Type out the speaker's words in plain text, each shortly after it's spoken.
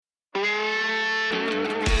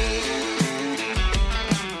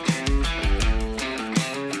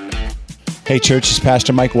Hey, church, it's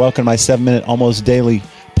Pastor Mike. Welcome to my 7-minute, almost daily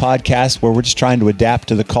podcast where we're just trying to adapt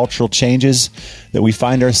to the cultural changes that we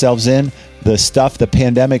find ourselves in. The stuff the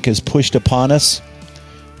pandemic has pushed upon us,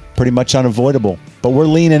 pretty much unavoidable. But we're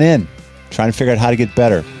leaning in, trying to figure out how to get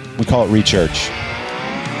better. We call it Rechurch.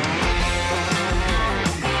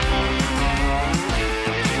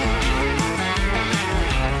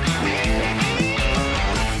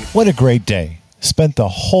 What a great day. Spent the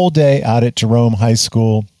whole day out at Jerome High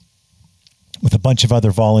School with a bunch of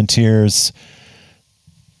other volunteers,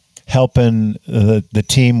 helping the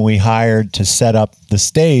team we hired to set up the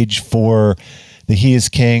stage for the He is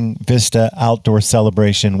King Vista Outdoor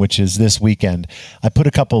Celebration, which is this weekend. I put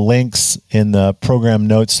a couple links in the program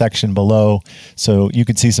notes section below so you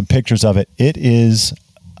can see some pictures of it. It is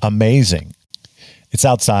amazing. It's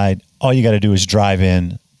outside. All you got to do is drive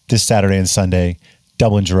in this Saturday and Sunday,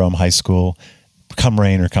 Dublin Jerome High School, come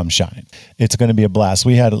rain or come shine. It's going to be a blast.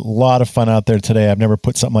 We had a lot of fun out there today. I've never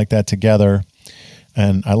put something like that together,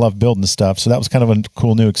 and I love building stuff. So that was kind of a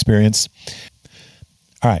cool new experience.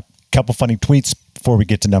 All right, couple funny tweets before we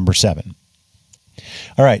get to number 7.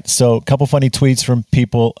 All right, so a couple funny tweets from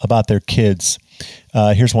people about their kids.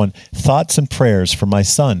 Here's one. Thoughts and prayers for my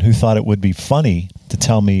son who thought it would be funny to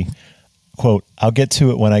tell me, quote, "I'll get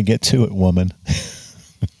to it when I get to it, woman."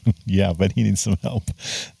 Yeah, but he needs some help.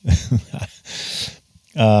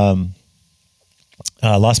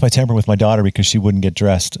 Lost my temper with my daughter because she wouldn't get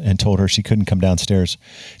dressed and told her she couldn't come downstairs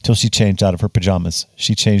till she changed out of her pajamas.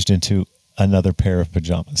 She changed into another pair of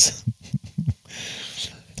pajamas.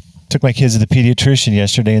 Took my kids to the pediatrician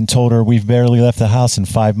yesterday and told her we've barely left the house in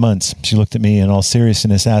 5 months. She looked at me in all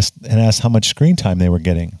seriousness asked how much screen time they were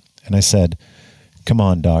getting. And I said, "Come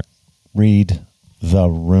on, doc, read The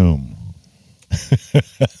Room." I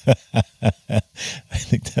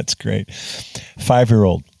think that's great.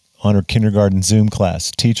 5-year-old on her kindergarten Zoom class.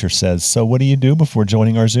 Teacher says, "So what do you do before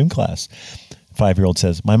joining our Zoom class?" 5-year-old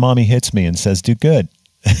says, "My mommy hits me and says, do good."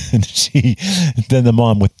 And then the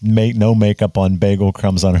mom with no makeup on, bagel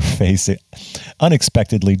crumbs on her face,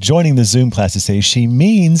 unexpectedly joining the Zoom class to say she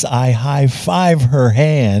means I high five her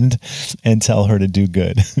hand and tell her to do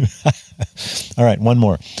good. All right, one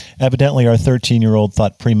more. Evidently, our 13-year-old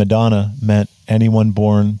thought prima donna meant anyone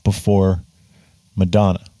born before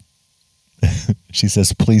Madonna. She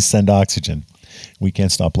says, "Please send oxygen." We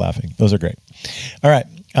can't stop laughing. Those are great. All right.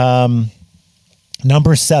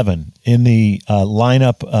 Number 7 in the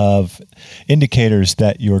lineup of indicators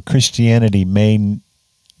that your Christianity may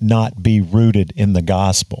not be rooted in the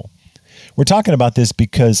gospel. We're talking about this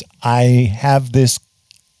because I have this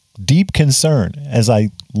deep concern as I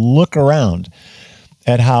look around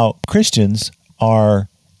at how Christians are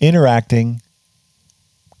interacting,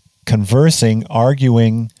 conversing,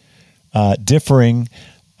 arguing, differing,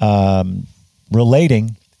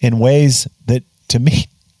 relating in ways that to me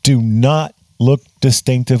do not look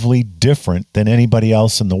distinctively different than anybody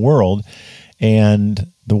else in the world.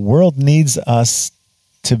 And the world needs us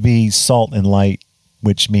to be salt and light,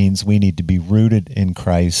 which means we need to be rooted in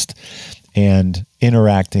Christ and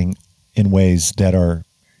interacting in ways that are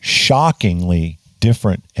shockingly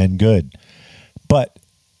different and good. But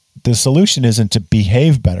the solution isn't to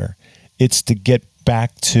behave better. It's to get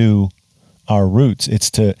back to our roots.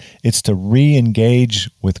 It's to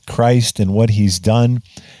re-engage with Christ and what he's done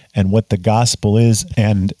and what the gospel is,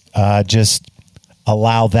 and just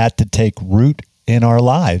allow that to take root in our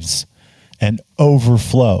lives and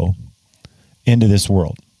overflow into this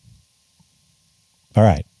world. All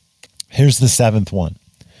right, here's the 7th one.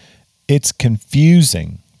 It's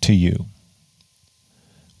confusing to you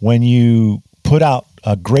when you put out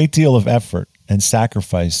a great deal of effort and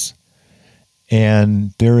sacrifice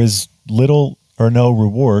and there is little or no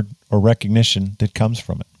reward or recognition that comes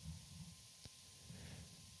from it.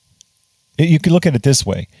 You could look at it this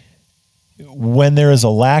way. When there is a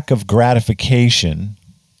lack of gratification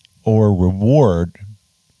or reward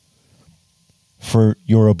for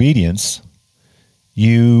your obedience,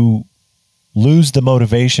 you lose the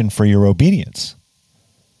motivation for your obedience.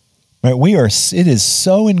 Right? It is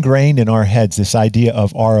so ingrained in our heads, this idea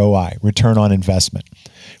of ROI, return on investment.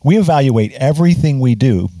 We evaluate everything we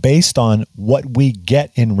do based on what we get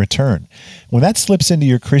in return. When that slips into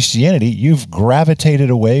your Christianity, you've gravitated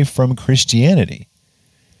away from Christianity.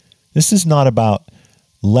 This is not about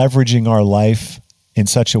leveraging our life in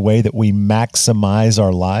such a way that we maximize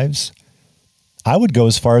our lives. I would go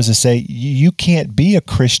as far as to say you can't be a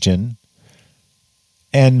Christian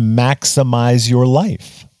and maximize your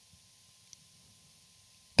life.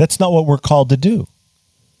 That's not what we're called to do.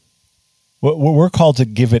 We're called to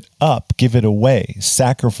give it up, give it away,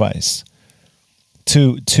 sacrifice,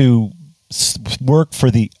 to work for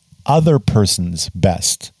the other person's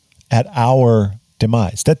best at our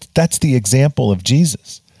demise. That's the example of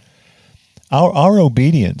Jesus. Our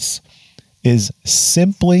obedience is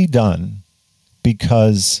simply done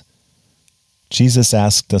because Jesus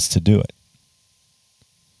asked us to do it.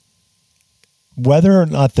 Whether or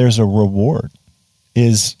not there's a reward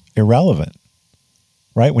is irrelevant,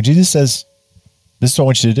 right? When Jesus says, this is what I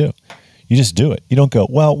want you to do, you just do it. You don't go,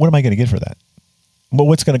 well, what am I going to get for that? Well,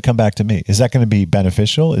 what's going to come back to me? Is that going to be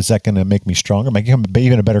beneficial? Is that going to make me stronger? Am I going to be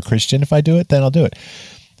even a better Christian if I do it? Then I'll do it.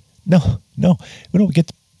 No. We don't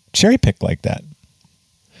get cherry picked like that.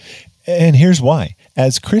 And here's why.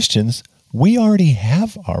 As Christians, we already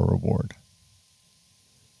have our reward.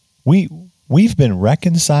 We've been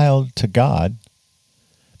reconciled to God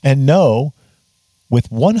and know with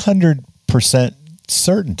 100%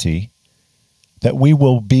 certainty that we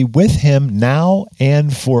will be with him now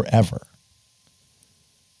and forever.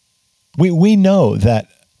 We know that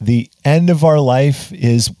the end of our life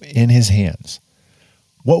is in his hands.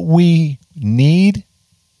 What we need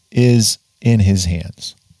is in his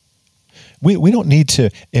hands. We don't need to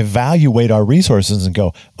evaluate our resources and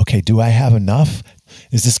go, okay, do I have enough?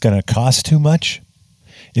 Is this going to cost too much?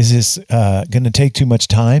 Is this going to take too much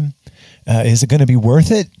time? Is it going to be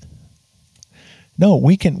worth it? No,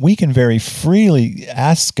 we can very freely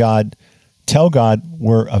ask God, tell God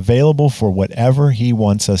we're available for whatever he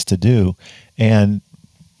wants us to do. And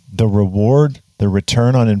the reward, the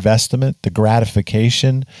return on investment, the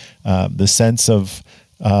gratification, the sense of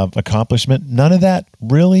accomplishment, none of that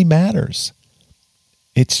really matters.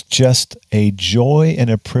 It's just a joy and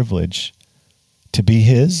a privilege to be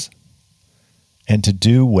his and to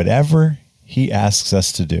do whatever he asks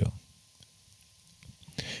us to do.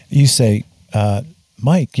 You say,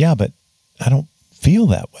 Mike, yeah, but I don't feel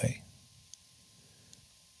that way.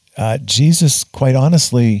 Jesus, quite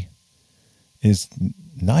honestly, is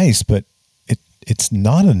nice, but it's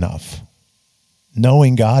not enough.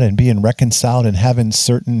 Knowing God and being reconciled and having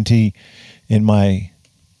certainty in my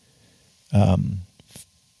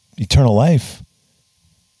eternal life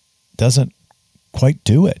doesn't quite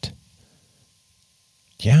do it.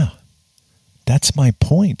 Yeah, that's my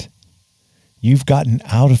point. You've gotten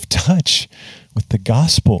out of touch with the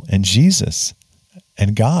gospel and Jesus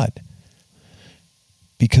and God.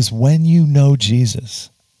 Because when you know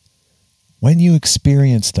Jesus, when you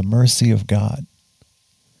experience the mercy of God,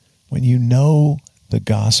 when you know the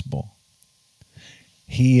gospel,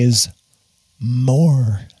 he is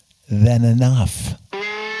more than enough.